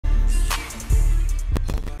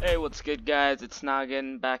Hey, what's good, guys? It's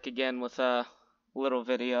Noggin back again with a little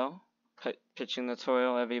video pitching the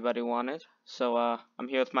tutorial everybody wanted. So I'm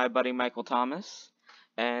here with my buddy Michael Thomas,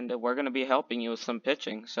 and we're gonna be helping you with some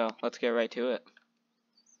pitching. So let's get right to it.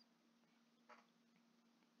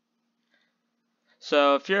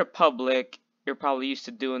 So if you're a public, you're probably used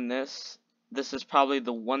to doing this. This is probably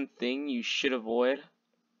the one thing you should avoid,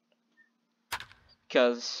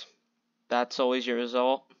 because that's always your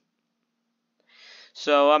result.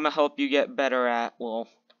 So I'm gonna help you get better at, well,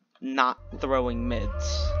 not throwing mids.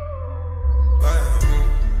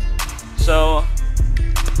 So,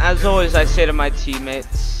 as always, I say to my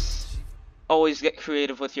teammates, always get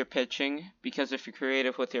creative with your pitching, because if you're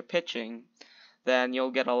creative with your pitching, then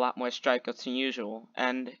you'll get a lot more strikeouts than usual.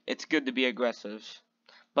 And it's good to be aggressive,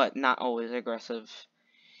 but not always aggressive.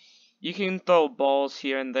 You can throw balls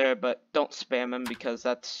here and there, but don't spam them, because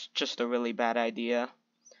that's just a really bad idea.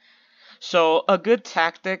 So a good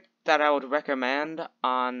tactic that I would recommend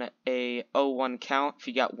on a 0-1 count, if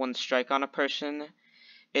you got one strike on a person,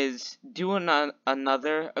 is doing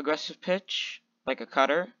another aggressive pitch, like a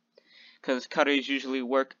cutter, because cutters usually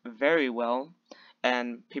work very well,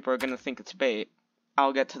 and people are going to think it's bait.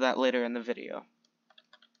 I'll get to that later in the video.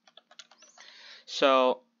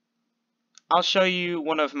 So I'll show you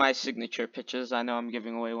one of my signature pitches. I know I'm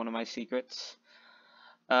giving away one of my secrets.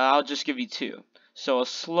 I'll just give you two. So a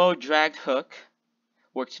slow dragged hook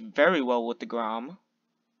works very well with the Grom.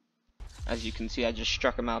 As you can see, I just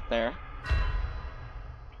struck him out there.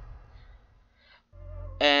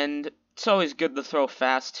 And it's always good to throw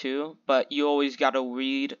fast too, but you always got to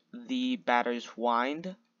read the batter's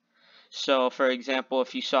wind. So for example,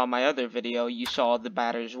 if you saw my other video, you saw the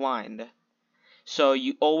batter's wind. So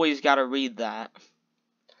you always got to read that.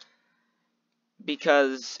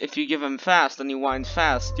 Because if you give him fast and he winds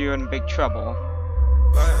fast, you're in big trouble.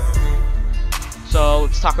 So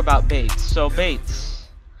let's talk about baits. So baits,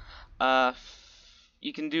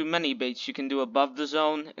 you can do many baits. You can do above the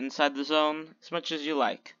zone, inside the zone, as much as you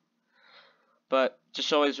like. But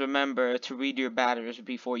just always remember to read your batters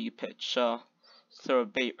before you pitch. So let's throw a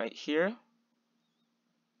bait right here.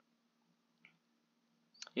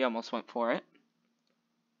 You almost went for it.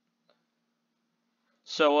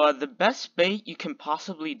 So the best bait you can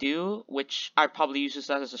possibly do, which I probably use this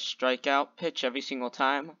as a strikeout pitch every single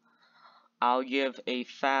time, I'll give a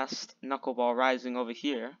fast knuckleball rising over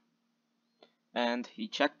here, and he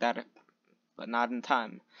checked at it, but not in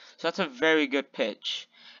time. So that's a very good pitch.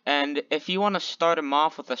 And if you want to start him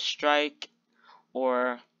off with a strike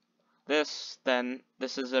or this, then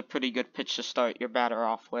this is a pretty good pitch to start your batter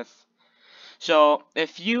off with. So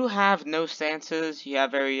if you have no stances, you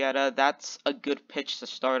have Arrieta, that's a good pitch to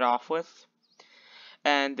start off with.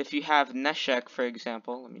 And if you have Neshek, for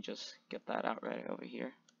example, let me just get that out right over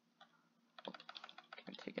here.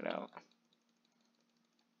 Take it out.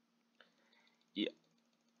 Yeah.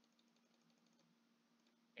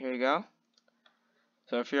 Here you go.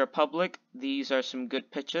 So if you're a public, these are some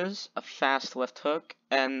good pitches. A fast left hook,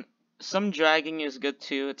 and some dragging is good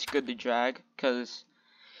too. It's good to drag because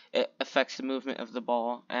it affects the movement of the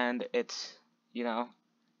ball, and it's, you know,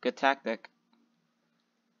 good tactic.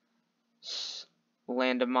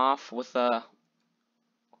 Land him off with a,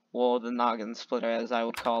 well, the noggin splitter, as I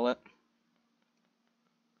would call it.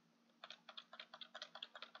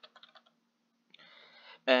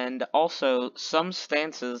 And also, some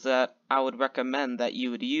stances that I would recommend that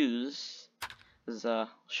you would use is, I'll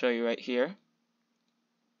show you right here.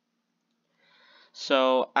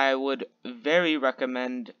 So, I would very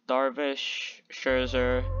recommend Darvish,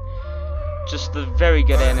 Scherzer, just the very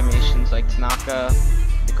good animations like Tanaka,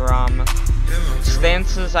 DeGrom.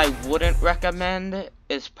 Stances I wouldn't recommend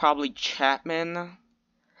is probably Chapman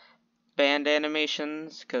band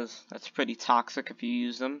animations, because that's pretty toxic if you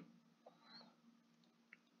use them.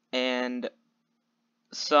 And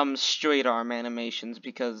some straight arm animations,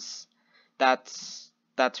 because that's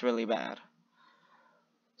really bad.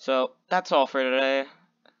 So that's all for today.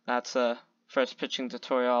 That's the first pitching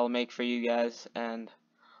tutorial I'll make for you guys, and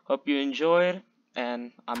hope you enjoyed,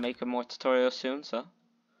 and I'm making more tutorials soon, so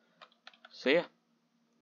see ya.